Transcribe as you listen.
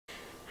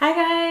Hi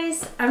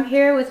guys, I'm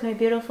here with my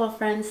beautiful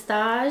friend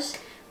Staj.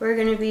 We're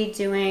going to be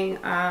doing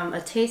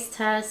a taste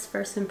test,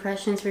 first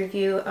impressions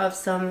review of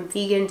some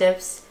vegan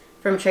dips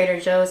from Trader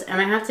Joe's. And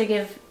I have to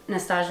give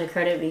Nastasia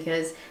credit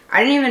because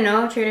I didn't even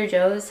know Trader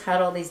Joe's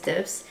had all these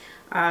dips.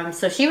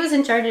 So she was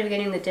in charge of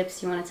getting the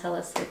dips. You want to tell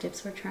us what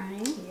dips we're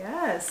trying?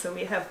 Yeah, so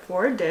we have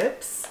 4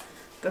 dips.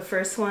 The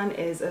first one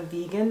is a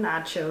vegan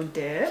nacho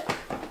dip.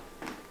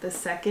 The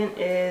second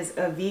is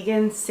a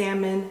vegan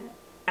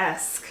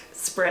salmon-esque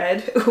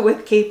spread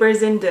with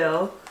capers and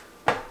dill.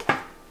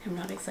 I'm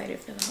not excited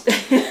for that.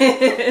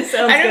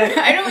 Sounds good.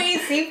 I don't eat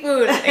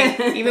seafood,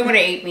 even when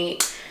I eat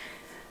meat.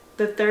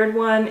 The third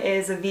one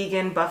is a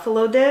vegan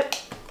buffalo dip.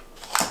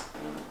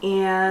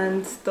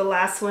 And the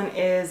last one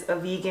is a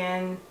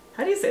vegan,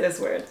 how do you say this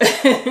word?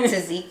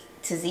 Tzatziki?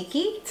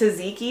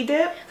 Tzatziki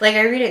dip. Like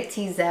I read it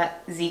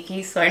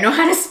T-Z-Z-K, so I know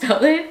how to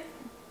spell it.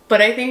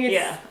 But I think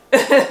it's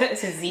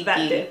tzatziki,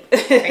 that dip.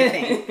 I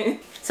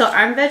think. So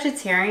I'm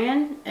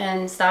vegetarian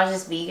and Staj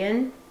is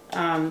vegan.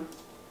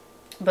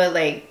 But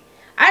like,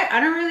 I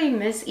don't really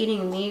miss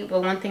eating meat,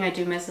 but one thing I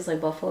do miss is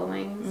like buffalo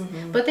wings.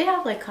 Mm-hmm. But they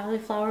have like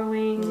cauliflower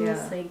wings.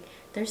 Yeah. Like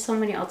there's so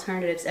many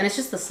alternatives, and it's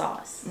just the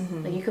sauce.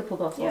 Mm-hmm. Like you could put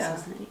buffalo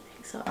sauce in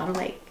anything. So I'm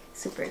like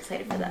super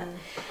excited for that.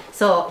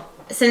 So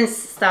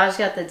since Staj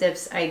got the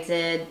dips, I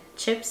did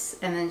chips,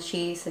 and then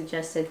she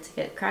suggested to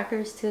get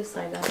crackers too.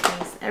 So I got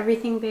these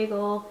everything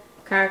bagel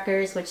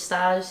crackers, which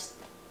Staj,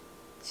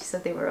 she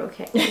said they were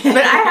okay, but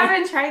I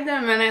haven't tried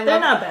them, and they're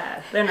not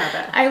bad. They're not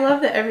bad. I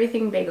love the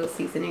everything bagel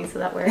seasoning, so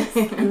that works.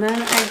 And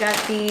then I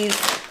got these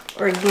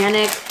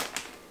organic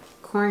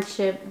corn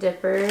chip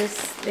dippers.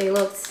 They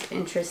looked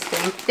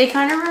interesting. They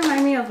kind of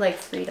remind me of like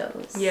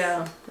Fritos.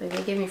 Yeah. Like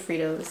they give me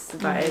Fritos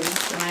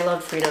vibes, and I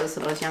loved Fritos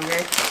when I was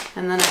younger.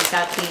 And then I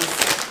got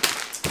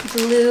these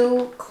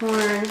blue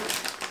corn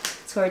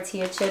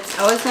tortilla chips.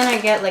 I was gonna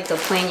get like the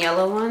plain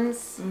yellow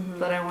ones,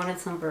 but I wanted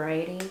some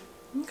variety.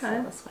 Okay.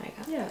 So that's why I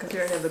got because we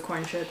already have the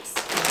corn chips.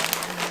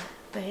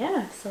 But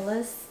yeah, so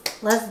let's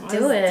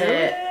do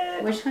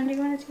it. Which one do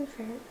you want to do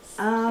first?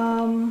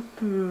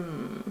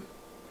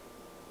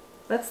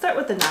 Let's start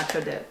with the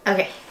nacho dip.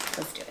 Okay,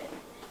 let's do it.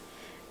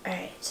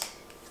 Alright, so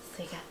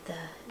we got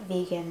the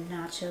vegan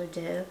nacho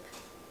dip.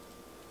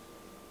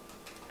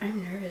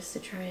 I'm nervous to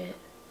try it.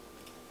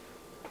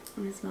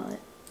 I'm gonna smell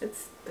it.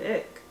 It's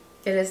thick.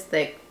 It is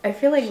thick. I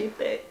feel like she's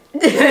thick.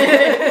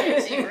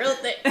 She's real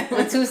thick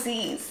with 2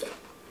 C's.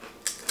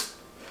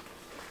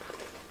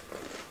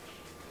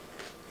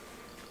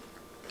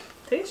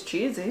 Tastes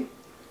cheesy.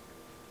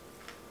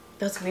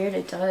 That's weird.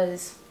 It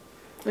does.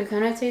 It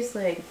kind of tastes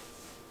like,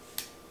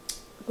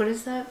 what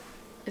is that?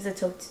 Is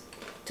it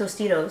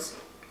Tostitos?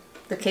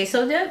 The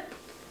queso dip?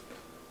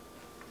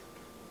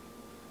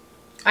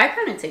 I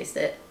kind of taste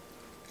it.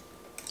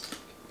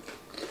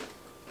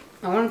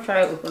 I want to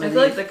try it with one of these. I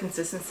feel like the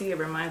consistency, it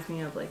reminds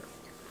me of like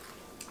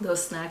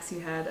those snacks you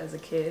had as a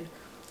kid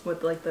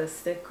with like the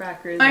stick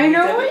crackers. I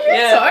know what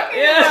you're talking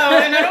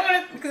about, and I don't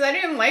want to, because I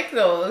didn't like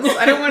those.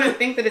 I don't want to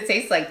think that it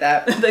tastes like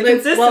that. The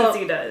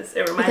consistency does.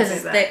 It reminds me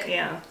of that. Thick.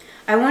 Yeah.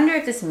 I wonder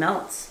if this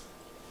melts,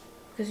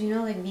 because you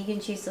know, like vegan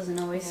cheese doesn't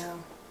always. Yeah.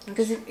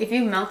 Because if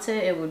you melt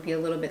it, it would be a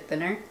little bit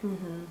thinner.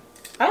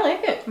 I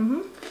like it.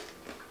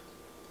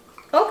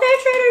 Okay,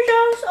 Trader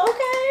Joe's.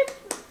 Okay.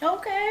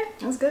 Okay.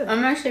 That's good.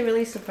 I'm actually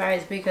really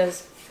surprised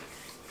because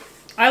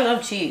I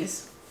love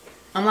cheese.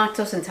 I'm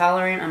lactose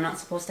intolerant. I'm not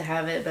supposed to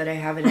have it, but I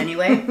have it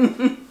anyway.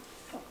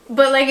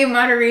 But like in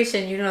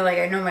moderation, you know, like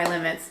I know my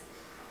limits.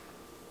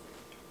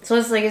 So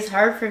it's like it's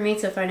hard for me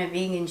to find a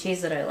vegan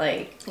cheese that I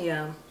like.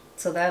 Yeah.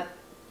 So that,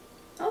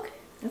 okay.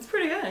 It's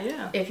pretty good,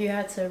 yeah. If you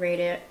had to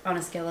rate it on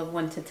a scale of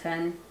 1 to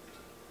 10,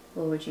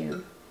 what would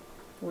your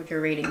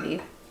rating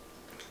be?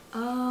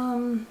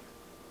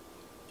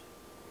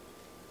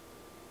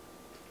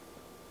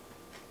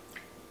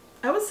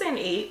 I would say an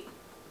 8.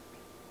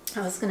 I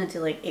was gonna do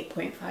like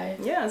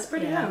 8.5. Yeah, it's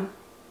pretty good.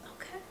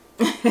 Okay.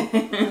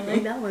 I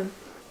like that one.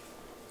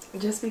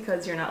 Just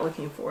because you're not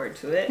looking forward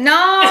to it.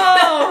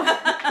 No!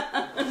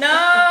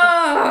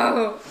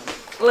 No!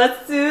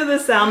 Let's do the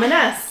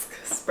salmon-esque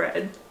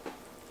spread.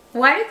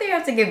 Why did they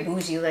have to get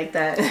bougie like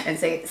that and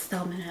say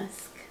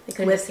salmon-esque? They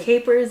couldn't with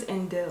capers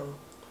and dill.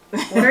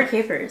 What are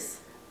capers?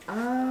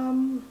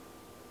 I'm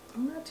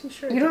not too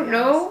sure. You don't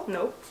know?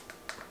 Nope.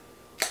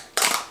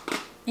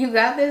 You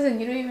got this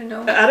and you don't even know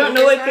what I don't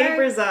know what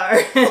capers are.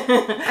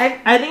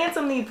 I think it's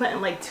something you put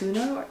in like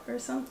tuna or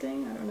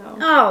something. I don't know.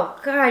 Oh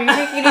god, you're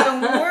making it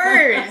even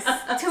worse.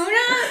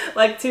 Tuna?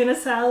 Like tuna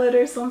salad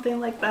or something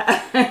like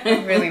that.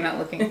 I'm really not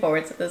looking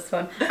forward to this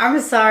one.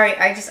 I'm sorry.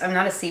 I'm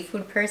not a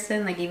seafood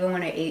person. Like even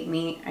when I ate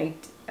meat,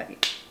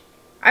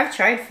 I've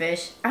tried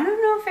fish. I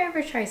don't know if I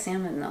ever tried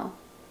salmon though.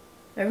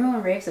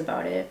 Everyone raves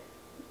about it.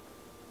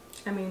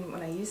 I mean,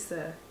 when I used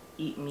to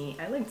eat meat,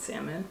 I liked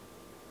salmon.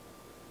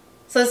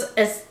 So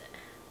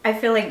I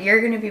feel like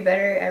you're gonna be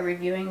better at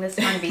reviewing this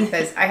one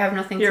because I have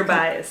nothing. You're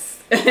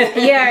biased.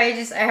 Yeah,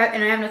 I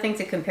have nothing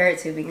to compare it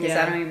to because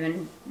I don't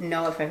even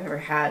know if I've ever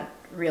had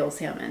real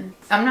salmon.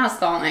 I'm not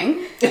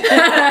stalling.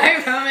 I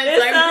promise.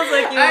 It sounds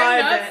like you I'm are,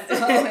 not Jen.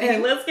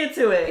 stalling. Let's get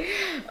to it.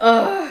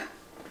 Ugh.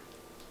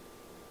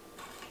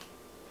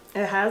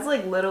 It has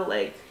like little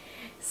like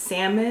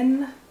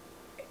salmon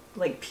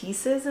like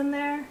pieces in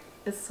there.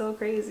 It's so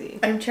crazy.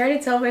 I'm trying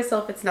to tell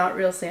myself it's not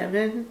real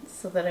salmon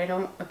so that I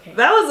don't. Okay.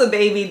 That was a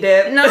baby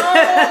dip. No!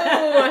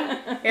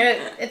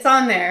 It's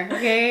on there,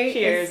 okay?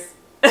 Cheers.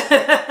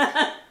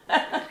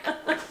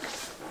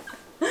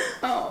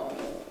 Oh.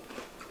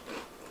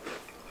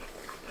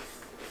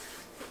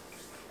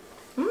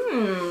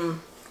 Mmm.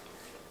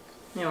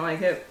 You don't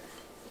like it?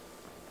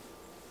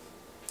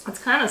 It's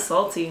kind of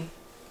salty.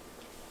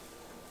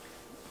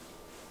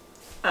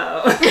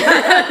 Oh.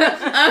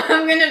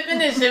 I'm gonna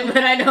finish it,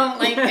 but I don't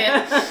like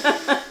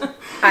it.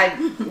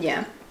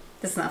 Yeah.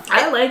 It's not fun.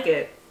 I like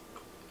it.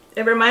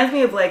 It reminds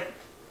me of like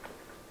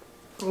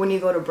when you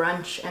go to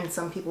brunch and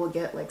some people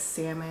get like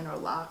salmon or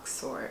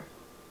lox or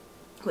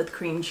with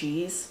cream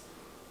cheese.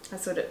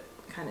 That's what it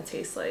kind of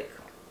tastes like.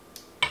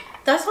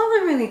 That's all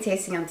I'm really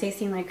tasting. I'm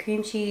tasting like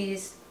cream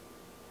cheese.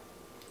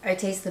 I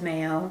taste the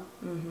mayo.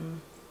 Mm-hmm.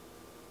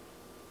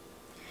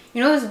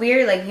 You know what's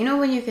weird? Like, you know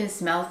when you can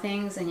smell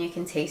things and you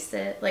can taste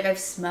it? Like, I've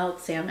smelled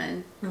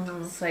salmon.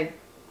 Mm-hmm. It's like,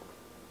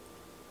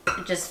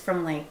 just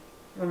from like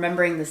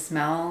remembering the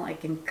smell, I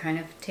can kind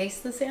of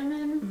taste the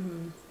salmon.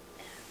 Mm-hmm.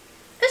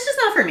 It's just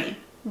not for me.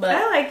 But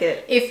I like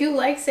it. if you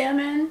like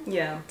salmon,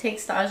 Yeah. take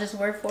Staj's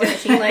word for it.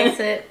 She likes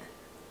it.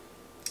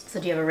 So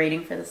do you have a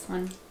rating for this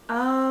one?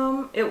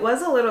 It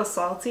was a little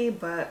salty,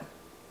 but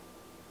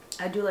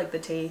I do like the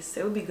taste.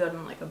 It would be good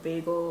on like a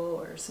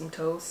bagel or some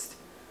toast.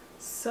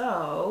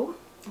 So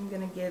I'm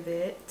gonna give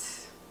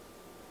it.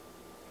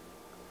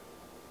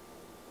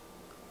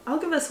 I'll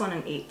give this one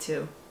an 8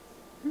 too.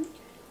 Okay.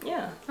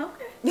 Yeah.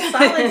 Okay.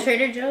 Solid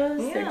Trader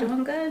Joe's. Yeah. They're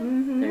doing good.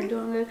 Mm-hmm. They're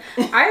doing good.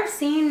 I've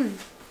seen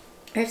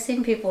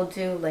people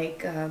do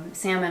like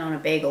salmon on a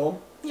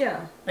bagel.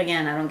 Yeah.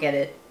 Again, I don't get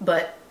it,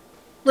 but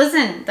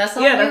listen, that's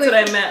all. Yeah, that's what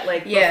I meant.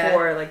 Like Yeah.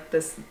 before, like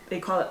this, they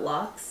call it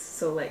lox.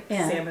 So like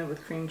Yeah. salmon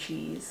with cream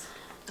cheese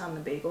on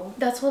the bagel.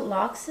 That's what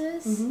lox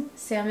is? Mm-hmm.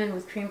 Salmon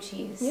with cream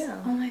cheese.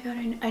 Yeah. Oh my god,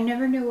 I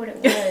never knew what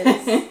it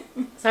was.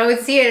 So I would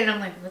see it and I'm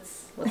like,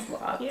 what's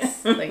lox? Yeah.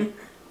 Like,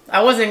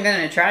 I wasn't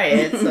gonna try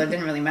it, so it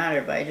didn't really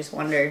matter, but I just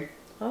wondered.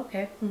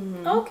 Okay.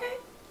 Mm-hmm. Okay.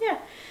 Yeah.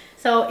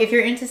 So if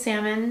you're into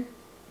salmon,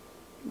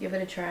 give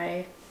it a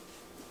try.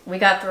 We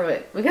got through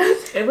it.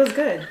 It was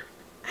good.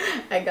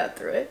 I got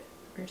through it.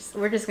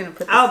 We're just gonna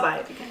put this. I'll buy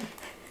it again.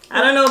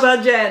 I don't know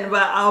about Jen,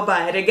 but I'll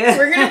buy it again.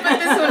 We're gonna put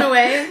this one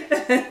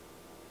away.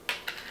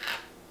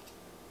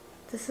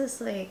 This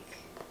is like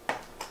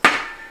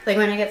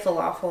when I get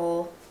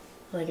falafel,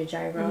 like a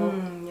gyro.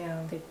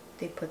 Yeah.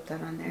 They put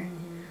that on there.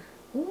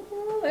 Ooh,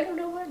 I don't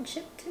know what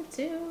chip to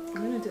do. I'm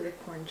gonna do the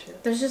corn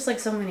chip. There's just like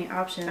so many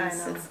options. I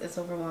know. It's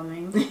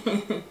overwhelming.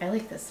 I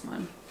like this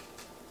one.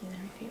 These are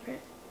my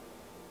favorite.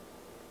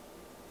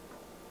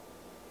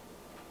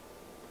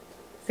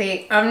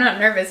 See, I'm not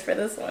nervous for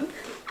this one.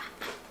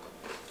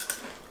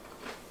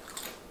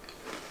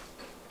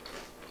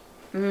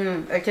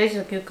 I taste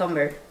the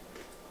cucumber.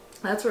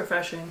 That's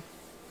refreshing.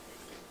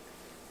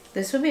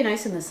 This would be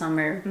nice in the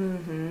summer.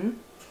 Mm-hmm.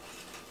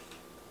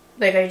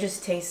 Like, I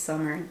just taste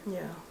summer.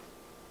 Yeah.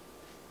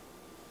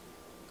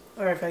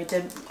 Or if I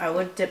did, I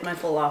would dip my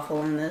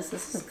falafel in this.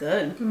 This is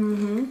good.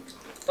 Mm-hmm.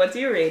 What do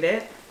you rate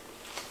it?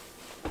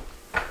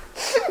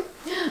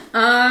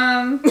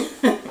 I'll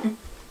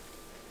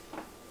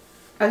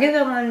give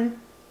that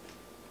one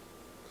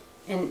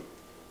an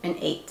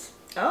 8.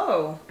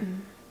 Oh.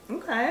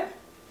 Okay.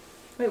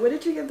 Wait, what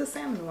did you give the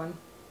salmon one?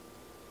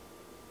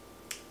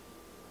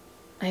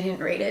 I didn't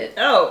rate it.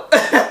 Oh.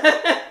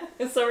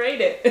 So rate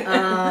it.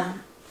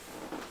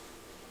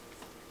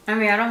 I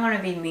mean, I don't want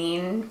to be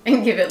mean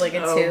and give it like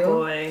a 2. Oh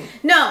boy.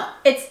 No,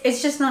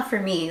 it's just not for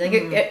me. Like,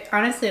 it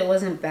honestly, it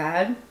wasn't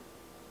bad.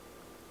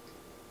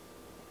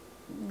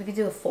 We could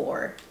do a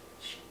 4.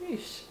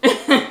 Sheesh.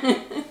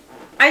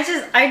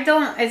 I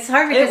don't, it's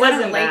hard because I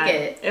don't like bad.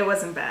 it. It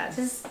wasn't bad.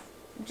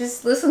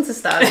 Just listen to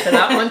Staj for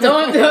that one.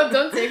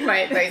 Don't take my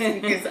advice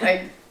because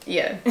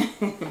yeah.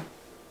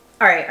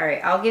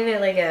 Alright, I'll give it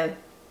like a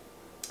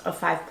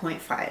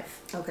 5.5.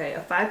 Okay, a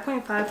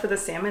 5.5 for the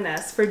salmon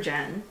S for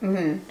Jen.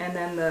 Mm-hmm. And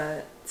then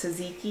the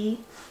tzatziki.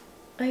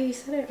 Oh, you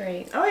said it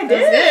right. Oh, I That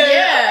did? was good,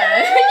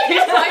 yeah. You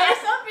saw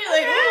yourself, you're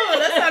like, ooh,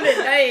 that sounded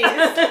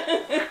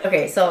nice.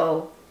 Okay,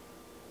 so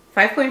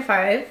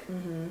 5.5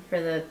 for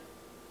the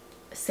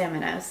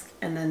salmon-esque,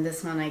 and then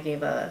this one I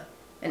gave an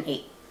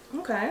 8.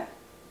 Okay.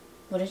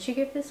 What did you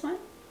give this one?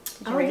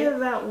 Did you I'll rate give it?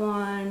 that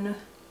one.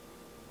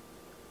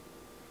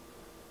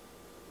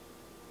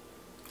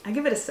 I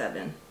give it a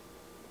 7.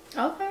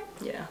 Okay.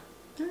 Yeah.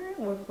 Alright,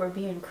 we're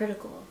being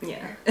critical.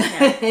 Yeah.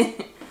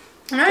 Alright.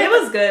 It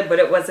was good, but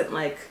it wasn't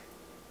like,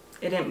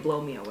 it didn't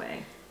blow me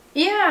away.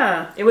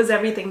 Yeah. It was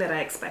everything that I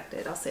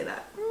expected. I'll say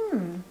that.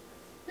 No,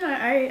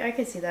 I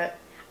can see that.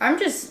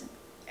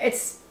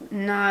 It's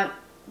not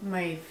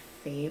my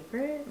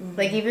favorite.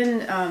 Like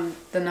even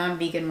the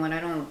non-vegan one, I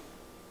don't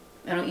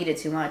eat it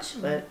too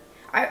much, but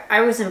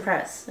I was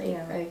impressed. Like,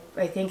 Yeah.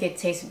 I think it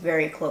tastes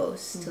very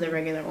close to the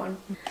regular one.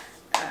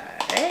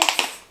 Alright.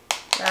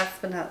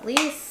 Last but not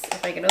least,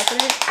 if I can open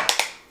it.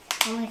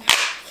 Oh my god,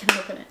 I can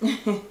open it.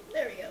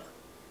 There we go.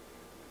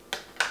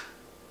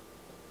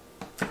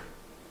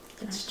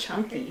 It's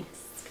chunky.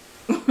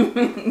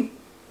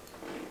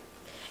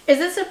 Is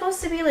this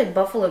supposed to be like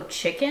buffalo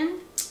chicken?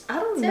 I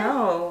don't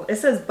know. It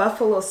says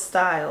buffalo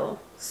style.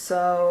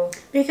 So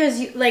Because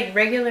you like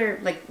regular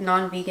like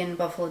non-vegan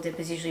buffalo dip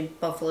is usually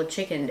buffalo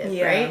chicken dip,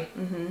 yeah. right?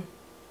 Mm-hmm.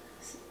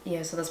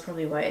 Yeah, so that's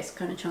probably why it's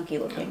kind of chunky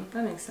looking.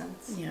 That makes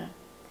sense. Yeah.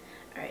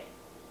 All right.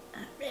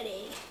 I'm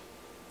ready.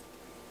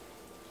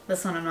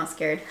 This one I'm not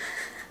scared.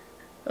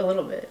 A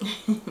little bit.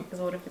 Because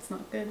what if it's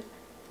not good?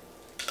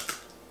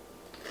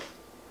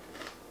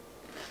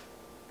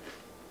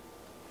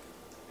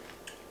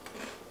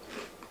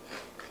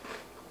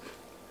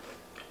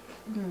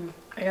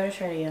 I gotta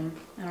try it again.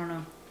 I don't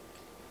know.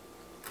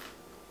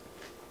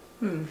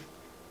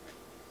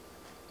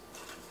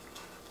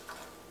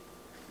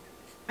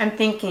 I'm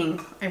thinking.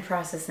 I'm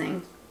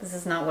processing. This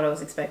is not what I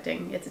was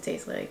expecting it to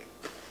taste like.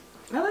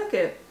 I like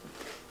it.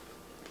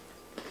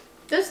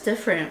 It's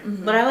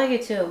different, but I like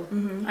it too.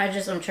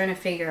 I'm trying to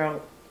figure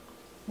out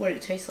what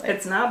it tastes like.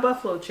 It's not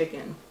buffalo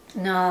chicken,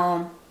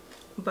 No,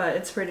 but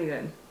it's pretty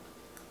good.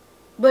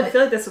 but I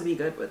feel like this would be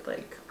good with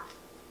like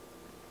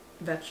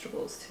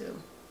vegetables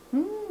too,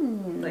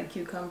 like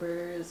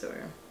cucumbers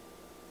or.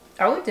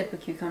 I would dip a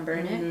cucumber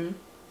in it.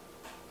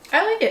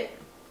 I like it.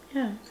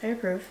 Yeah, I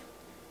approve.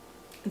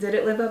 Did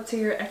it live up to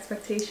your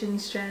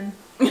expectations, Jen?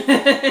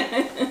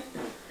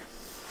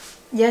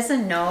 Yes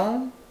and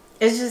no.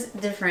 It's just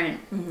different.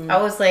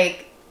 I was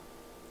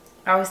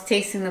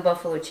tasting the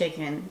buffalo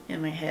chicken in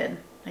my head.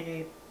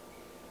 Like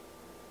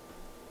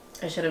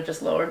I should have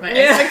just lowered my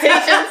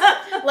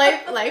expectations.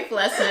 Life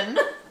lesson.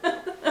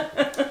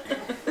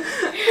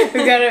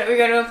 we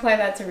gotta apply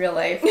that to real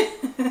life.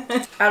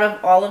 Out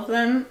of all of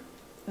them,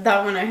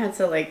 that one I had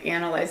to like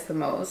analyze the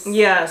most.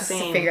 Yeah, just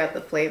same. to figure out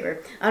the flavor.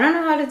 I don't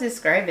know how to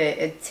describe it.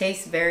 It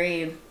tastes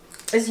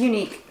it's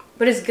unique,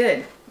 but it's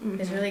good.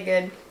 It's really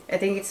good. I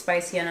think it's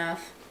spicy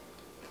enough.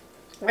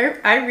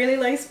 I really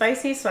like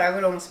spicy, so I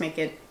would almost make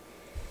it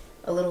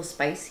a little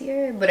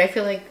spicier. But I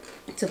feel like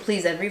to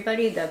please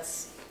everybody,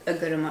 that's a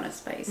good amount of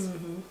spice.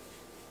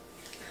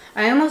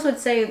 I almost would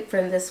say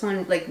for this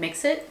one, like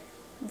mix it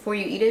before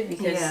you eat it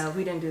because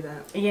we didn't do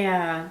that.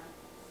 Yeah,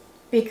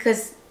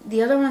 because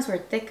the other ones were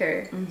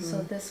thicker,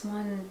 so this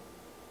one,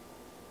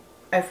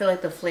 I feel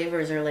like the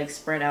flavors are like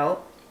spread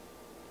out.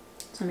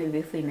 So maybe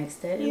if we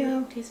mixed it, it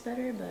would taste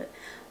better. But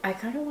I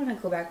kind of want to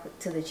go back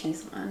to the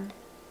cheese one.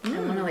 I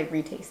want to like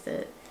retaste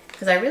it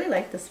because I really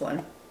like this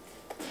one.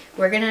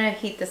 We're gonna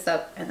heat this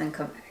up and then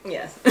come back.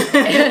 Yes.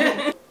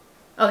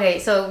 Okay,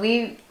 so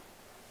we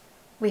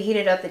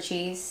heated up the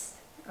cheese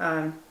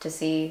to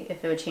see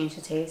if it would change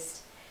the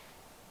taste.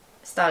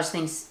 Staj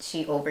thinks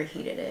she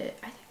overheated it.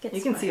 I think it's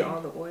You can fine. see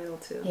all the oil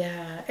too.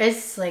 Yeah,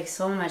 it's like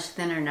so much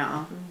thinner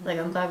now. Like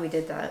I'm glad we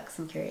did that because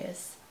I'm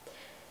curious.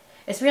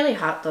 It's really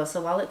hot though, so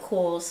while it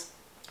cools,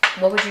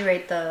 what would you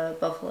rate the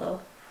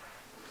buffalo?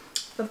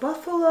 The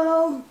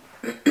buffalo,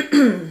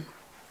 I'm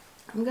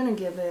gonna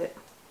give it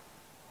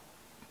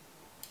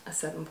a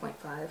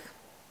 7.5.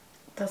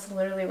 That's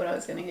literally what I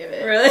was gonna give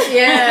it. Really?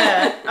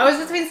 Yeah. I was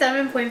between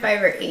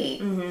 7.5 or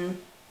 8.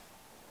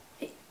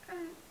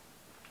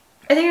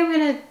 I think I'm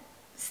gonna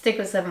stick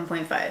with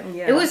 7.5.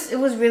 Yeah. It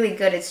was really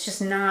good. It's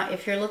just not,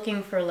 if you're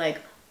looking for like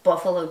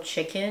buffalo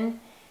chicken,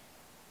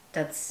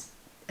 it's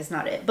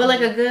not it. But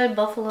like a good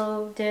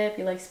buffalo dip,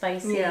 you like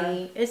spicy.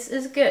 Yeah.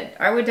 It's good.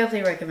 I would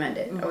definitely recommend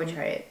it. I would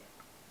try it.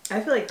 I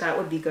feel like that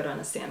would be good on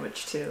a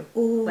sandwich too.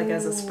 Ooh, like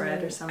as a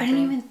spread or something. I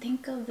didn't even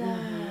think of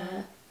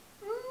that.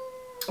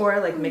 Or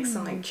like mix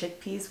some like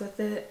chickpeas with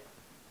it.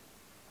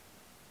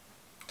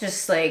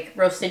 Just like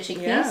roasted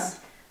chickpeas?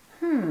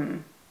 Yeah.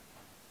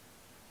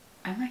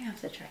 I might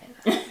have to try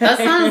that. That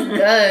sounds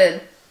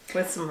good.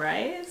 With some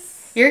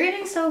rice. You're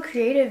getting so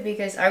creative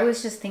because I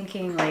was just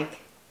thinking like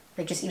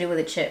just eat it with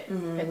a chip.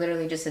 Like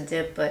literally just a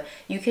dip. But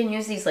you can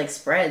use these like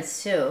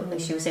spreads too. Like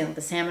she was saying like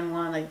the salmon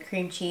one, like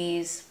cream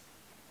cheese.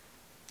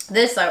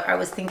 This, I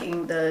was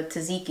thinking the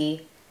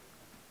tzatziki.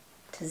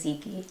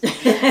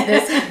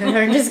 This,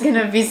 I'm just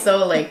gonna be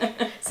so like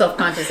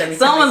self-conscious every time.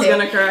 Someone's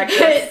gonna correct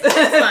us.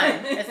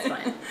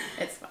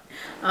 It's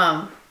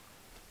fine.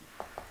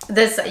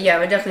 This, I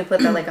would definitely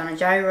put that like on a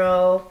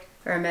gyro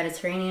or a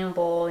Mediterranean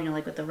bowl, you know,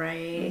 like with the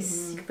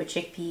rice. You could put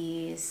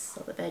chickpeas,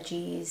 all the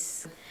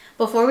veggies.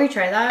 Before we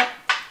try that,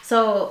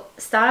 so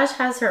Staj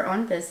has her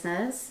own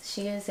business.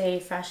 She is a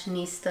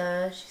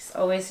fashionista. She's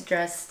always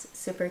dressed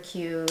super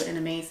cute and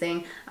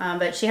amazing.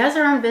 But she has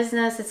her own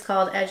business. It's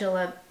called Edge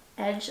 11.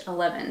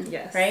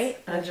 Yes. Right?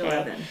 Edge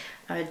Okay.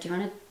 11. Do you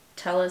want to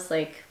tell us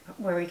like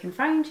where we can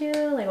find you?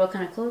 Like what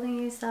kind of clothing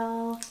you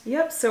sell?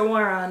 Yep, so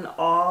we're on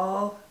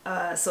all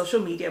social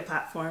media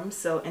platforms.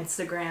 So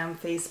Instagram,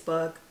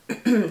 Facebook,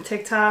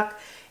 TikTok,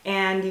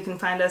 and you can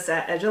find us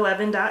at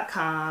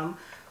edge11.com.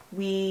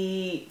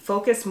 we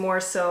focus more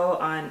so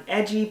on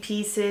edgy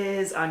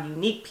pieces, on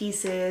unique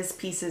pieces,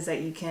 pieces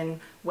that you can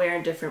wear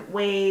in different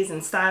ways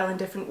and style in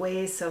different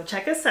ways. So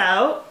check us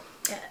out.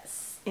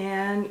 Yes.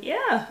 And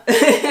yeah.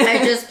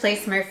 I just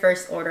placed my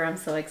first order. I'm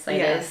so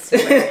excited. Yes. To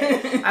wear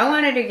it. I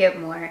wanted to get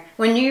more.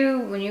 When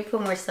you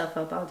put more stuff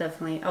up,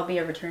 I'll be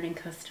a returning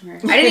customer. I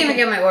didn't even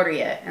get my order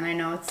yet, and I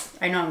know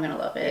I'm gonna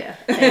love it. Yeah.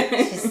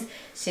 Like,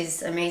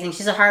 she's amazing.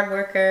 She's a hard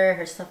worker.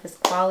 Her stuff is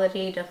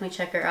quality. Definitely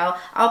check her out.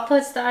 I'll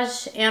put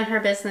Staj and her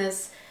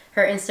business,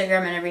 her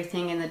Instagram and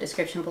everything in the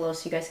description below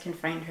so you guys can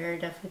find her.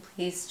 Definitely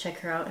please check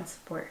her out and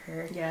support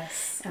her.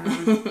 Yes.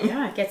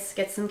 Yeah,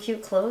 get some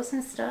cute clothes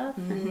and stuff,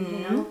 and you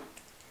know,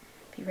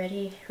 be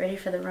ready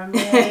for the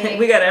runway.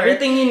 We got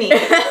everything you need.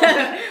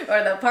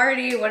 Or the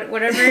party,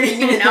 whatever you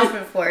need an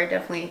outfit for,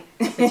 definitely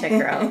check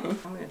her out. I'm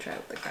gonna try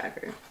with the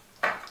cracker.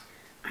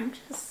 I'm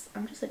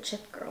just a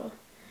chip girl.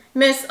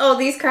 Miss,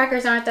 these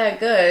crackers aren't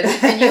that good.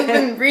 And you've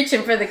been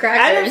reaching for the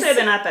crackers. I didn't say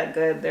they're not that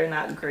good. They're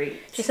not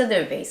great. She said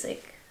they're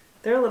basic.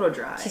 They're a little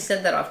dry. She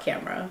said that off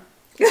camera.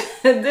 She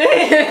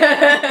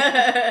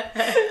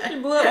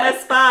blew up my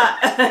spot.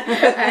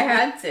 I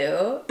had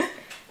to.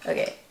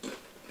 Okay.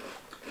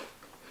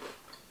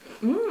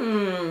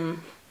 Mmm.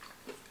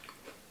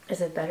 Is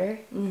it better?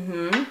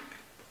 Mm-hmm.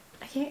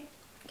 I can't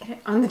get it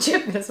on the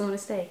chip. It doesn't want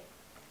to stay.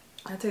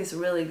 That tastes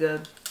really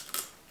good.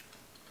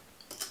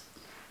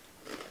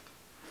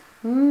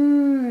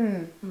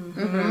 Mmm.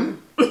 Mm-hmm.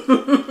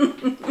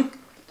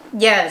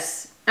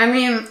 Yes. I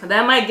mean,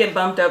 that might get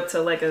bumped up to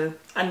like a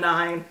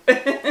 9.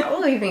 I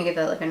will even give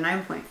that like a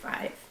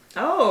 9.5.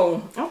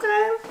 Oh,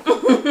 okay.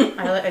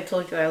 I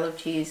told you I love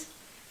cheese.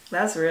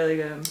 That's really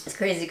good. It's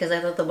crazy because I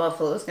thought the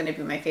buffalo was going to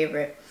be my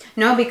favorite.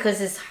 No, because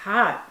it's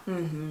hot.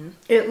 Mm-hmm.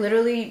 It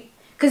literally...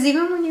 Because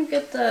even when you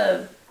get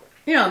the...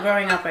 You know,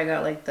 growing up, I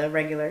got like the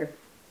regular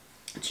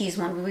cheese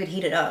one. We would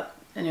heat it up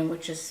and it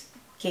would just...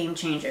 Game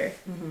changer.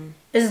 Mm-hmm.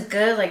 It's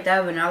good like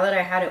that, but now that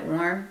I had it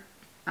warm,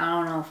 I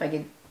don't know if I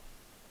could...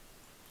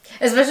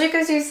 Especially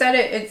because you said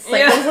it. It's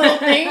like those little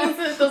things,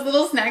 those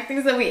little snack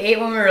things that we ate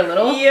when we were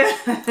little.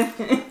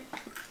 Yeah.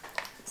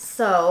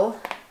 So...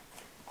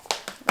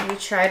 We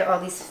tried all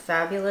these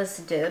fabulous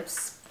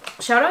dips.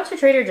 Shout out to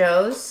Trader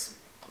Joe's.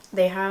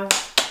 They have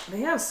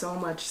so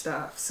much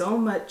stuff. So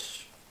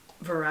much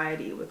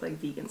variety with like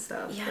vegan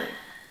stuff.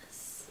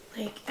 Yes.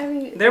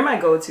 They're my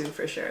go-to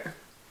for sure.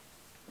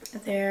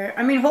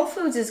 I mean, Whole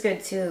Foods is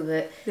good too,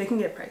 but... They can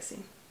get pricey.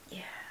 Yeah.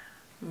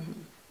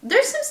 Mm-hmm.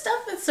 There's some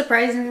stuff that's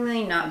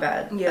surprisingly not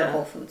bad at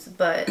Whole Foods,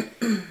 but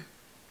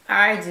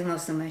I do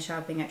most of my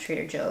shopping at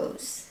Trader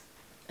Joe's.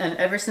 And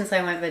ever since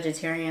I went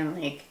vegetarian,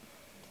 like...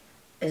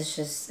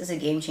 It's a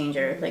game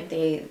changer. Like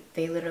they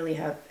literally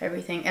have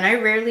everything, and I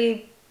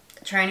rarely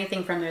try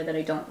anything from there that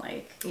I don't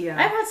like. Yeah,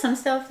 I've had some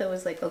stuff that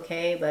was like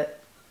okay,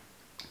 but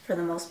for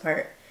the most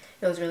part,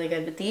 it was really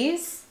good. But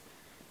these,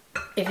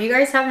 if you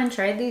guys haven't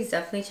tried these,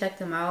 definitely check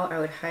them out. I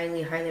would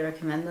highly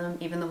recommend them.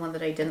 Even the one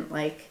that I didn't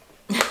like,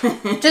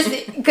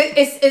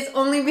 it's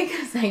only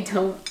because I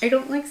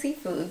don't like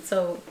seafood,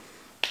 so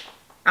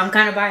I'm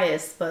kind of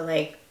biased. But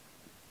like.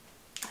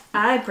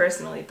 I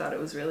personally thought it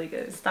was really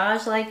good.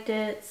 Staj liked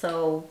it,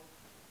 so...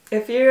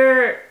 If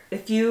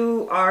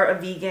you are a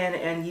vegan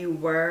and you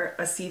were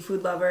a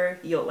seafood lover,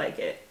 you'll like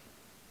it.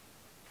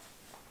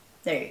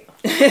 There you go.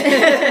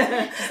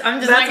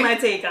 That's my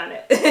take on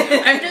it.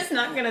 I'm just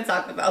not going to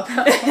talk about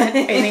that one. I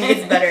think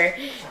it's better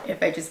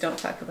if I just don't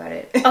talk about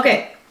it.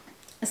 Okay,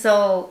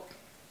 so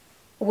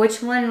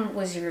which one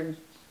was your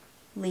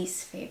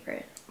least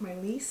favorite? My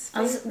least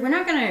favorite? We're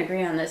not going to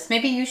agree on this.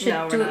 Maybe you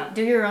should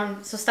do your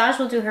own. So Staj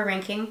will do her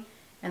ranking,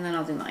 and then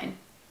I'll do mine.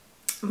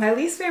 My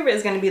least favorite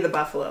is going to be the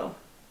buffalo.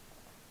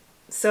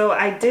 So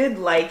I did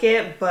like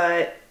it,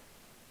 but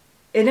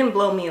it didn't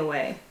blow me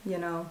away, you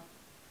know?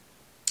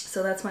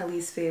 So that's my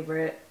least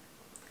favorite.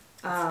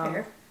 That's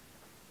fair.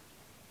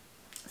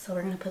 So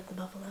we're going to put the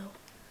buffalo.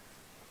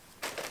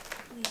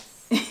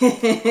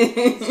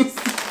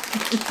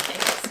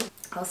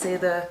 I'll say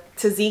the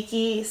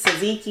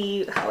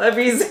tzatziki, however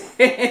you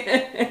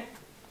say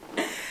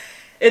it.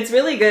 It's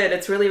really good.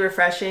 It's really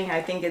refreshing.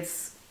 I think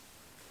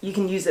you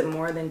can use it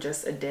more than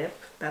just a dip.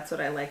 That's what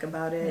I like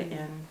about it. Mm-hmm.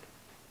 And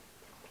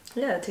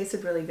yeah, it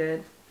tasted really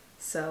good.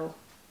 So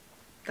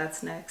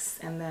that's next.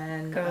 And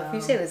then... Girl, if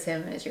you say the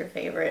salmon is your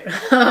favorite,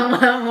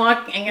 I'm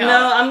walking out.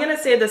 No, I'm going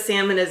to say the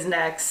salmon is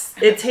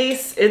next. It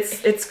tastes...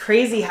 It's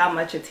crazy how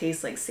much it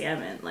tastes like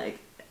salmon. Like,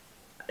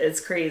 it's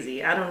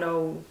crazy. I don't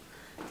know...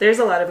 There's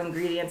a lot of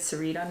ingredients to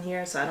read on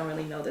here, so I don't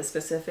really know the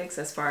specifics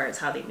as far as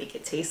how they make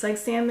it taste like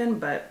salmon,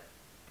 but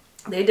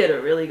they did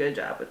a really good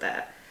job with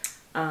that.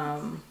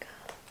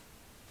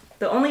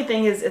 The only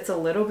thing is it's a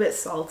little bit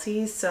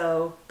salty,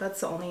 so that's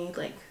the only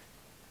like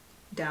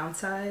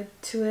downside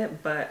to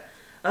it. But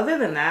other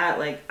than that,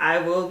 like I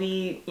will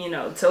be,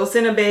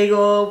 toasting a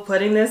bagel,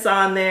 putting this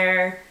on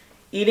there,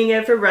 eating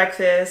it for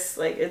breakfast.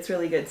 Like it's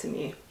really good to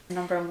me.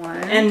 Number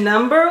one. And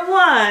number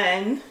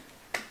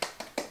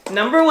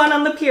one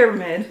on the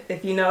pyramid,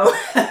 if you know,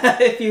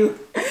 if you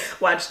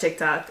watch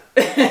TikTok.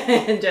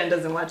 Jen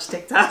doesn't watch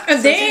TikTok.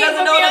 So Dang, she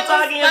doesn't know what I'm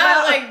talking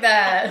about. Like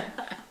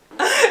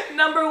that.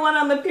 Number 1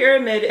 on the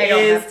pyramid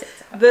is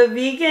the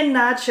vegan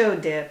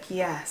nacho dip.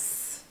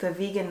 Yes, the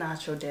vegan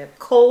nacho dip.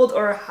 Cold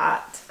or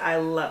hot. I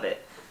love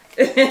it.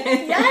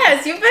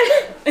 Yes, you've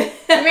been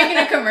making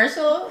a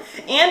commercial.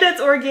 And it's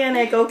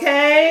organic,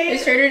 okay?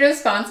 Is Trader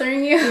Joe's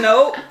sponsoring you?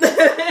 Nope.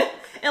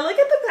 And look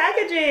at the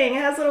packaging.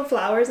 It has little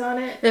flowers on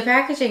it. The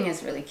packaging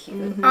is really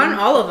cute. On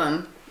all of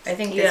them. I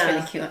think it's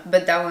really cute.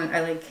 But that one, I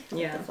like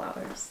the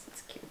flowers.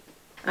 It's cute.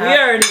 We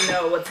already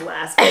know what's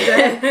last.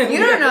 You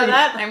don't know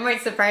that? I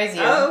might surprise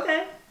you. Oh,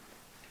 okay.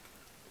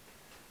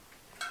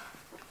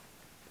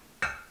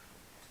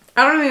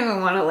 I don't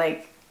even want to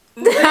like...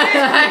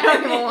 I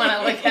don't even want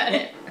to look at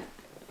it.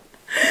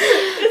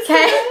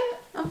 Okay?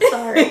 I'm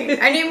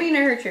sorry. I didn't mean to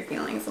hurt your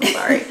feelings. I'm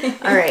sorry.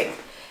 All right.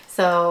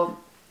 So...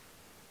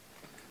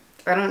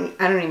 I don't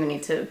even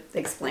need to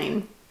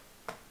explain.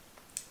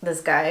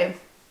 This guy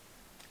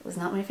was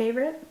not my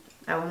favorite.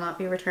 I will not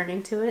be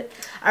returning to it.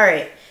 All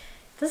right.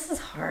 This is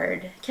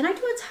hard. Can I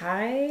do a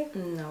tie?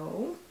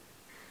 No.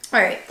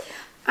 All right.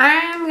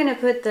 I'm going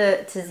to put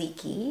the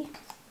tzatziki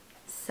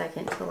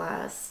second to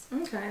last.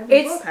 Okay.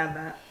 We both have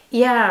that.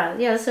 Yeah.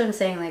 Yeah, that's what I'm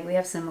saying. Like, we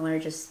have similar,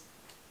 just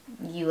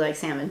you like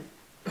salmon.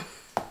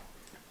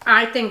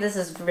 I think this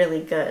is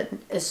really good.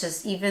 It's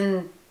just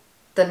even...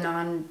 the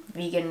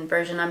non-vegan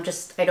version,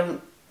 I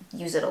don't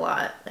use it a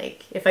lot.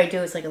 Like, if I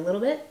do, it's like a little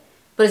bit,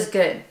 but it's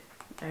good.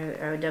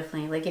 I would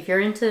definitely, like, if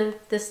you're into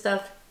this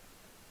stuff,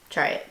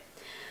 try it.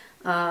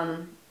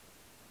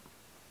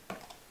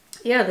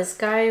 Yeah, this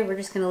guy, we're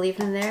just gonna leave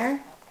him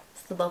there.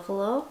 It's the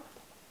buffalo.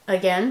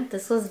 Again,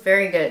 this was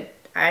very good.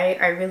 I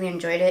really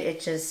enjoyed it.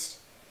 It just,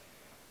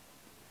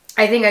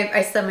 I think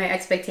I set my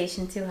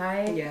expectation too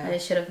high. Yeah. I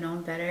should have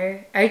known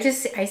better. I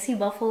see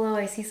buffalo,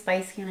 I see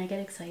spicy, and I get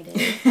excited.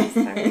 I'm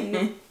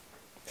sorry.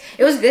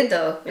 It was good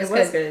though. It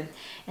was good.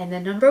 And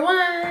then number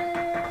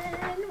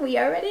 1, we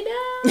already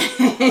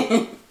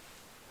know.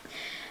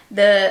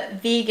 The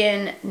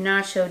vegan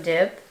nacho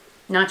dip,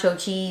 nacho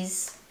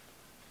cheese,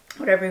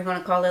 whatever you want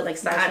to call it, like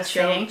Staj was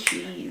saying.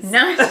 Cheese.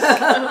 Nacho.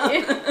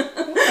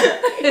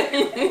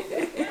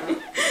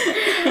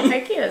 I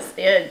can't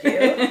stand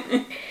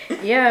you.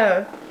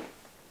 Yeah.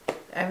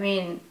 I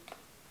mean,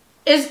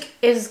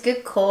 it's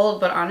good cold,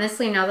 but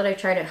honestly, now that I've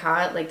tried it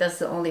hot, like, that's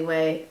the only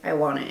way I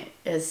want it.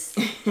 It's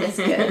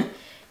good.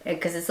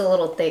 Because it's a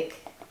little thick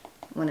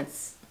when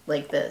it's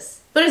like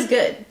this. But it's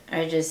good.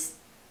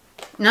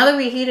 Now that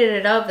we heated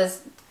it up,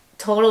 it's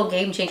total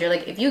game changer.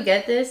 Like, if you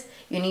get this,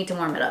 you need to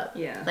warm it up.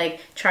 Yeah. Like,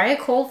 try it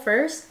cold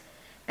first,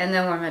 and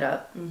then warm it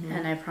up.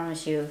 And I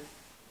promise you,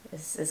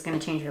 it's going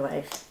to change your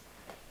life.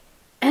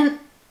 And...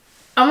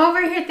 I'm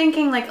over here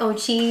thinking like, oh,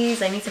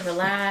 cheese, I need to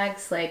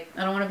relax. Like,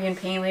 I don't want to be in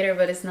pain later,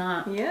 but it's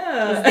not.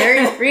 Yeah. It's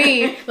dairy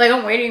free. Like,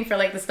 I'm waiting for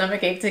like the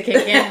stomach ache to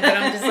kick in, but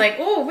I'm just like,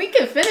 oh, we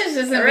can finish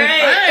this and be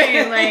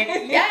fine. Like,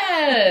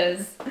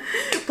 yes.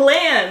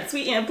 Plans.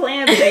 We can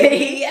plan,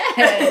 baby.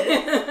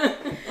 Yes.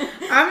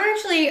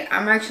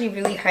 I'm actually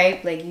really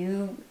hyped. Like,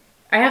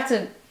 I have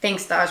to thank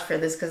Staj for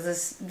this because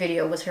this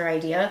video was her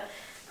idea.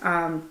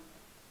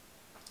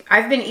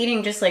 I've been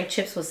eating just like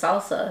chips with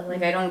salsa.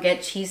 Like, I don't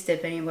get cheese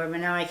dip anymore, but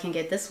now I can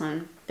get this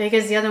one.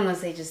 Because the other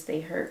ones, they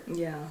hurt.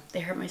 Yeah.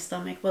 They hurt my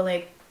stomach. But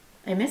like,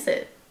 I miss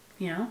it,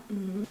 you know?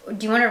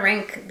 Do you want to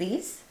rank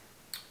these?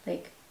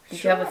 Like, do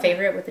you have a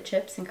favorite with the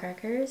chips and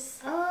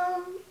crackers?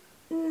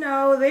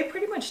 No, they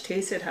pretty much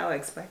tasted how I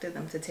expected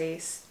them to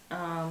taste.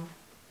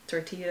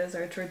 Tortillas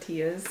are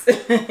tortillas.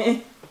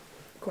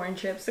 Corn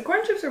chips. The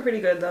corn chips are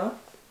pretty good though.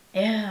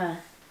 Yeah.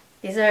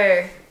 These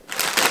are,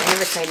 I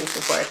never tried these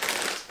before.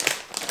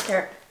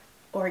 They're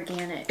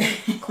organic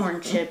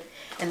corn chip,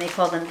 and they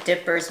call them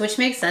dippers, which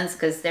makes sense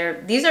because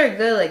these are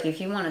good. Like, if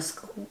you want to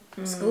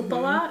scoop a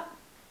lot,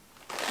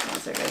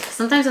 these are good.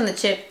 Sometimes on the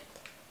chip,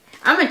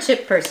 I'm a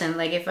chip person.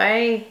 Like, if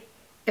I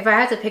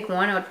had to pick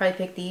one, I would probably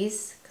pick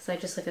these because I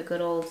just like a good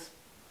old,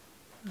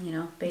 you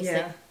know,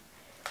 basic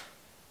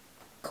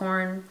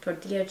corn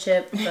tortilla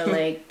chip, but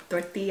like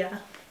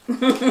tortilla.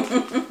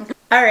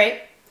 All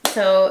right,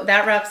 so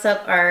that wraps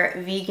up our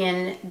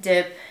vegan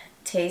dip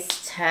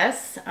taste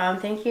test.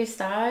 Thank you,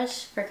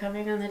 Staj, for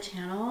coming on the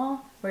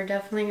channel. We're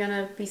definitely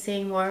gonna be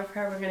seeing more of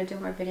her. We're gonna do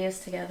more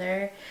videos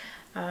together.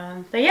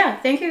 But yeah,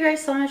 thank you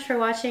guys so much for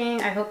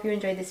watching. I hope you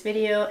enjoyed this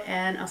video,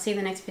 and I'll see you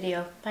in the next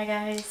video. Bye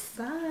guys.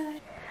 Bye.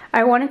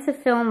 I wanted to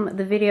film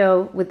the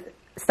video with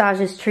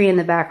Staj's tree in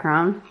the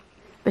background,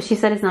 but she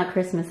said it's not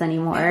Christmas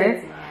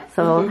anymore.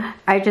 So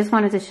I just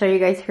wanted to show you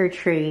guys her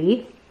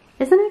tree.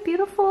 Isn't it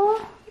beautiful?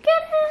 Look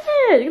at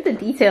it. Look at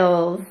the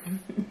details.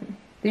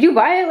 Did you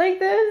buy it like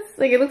this?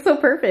 Like, it looks so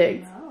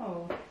perfect.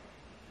 No.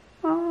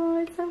 Oh,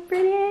 it's so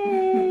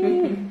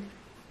pretty.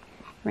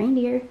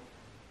 Reindeer.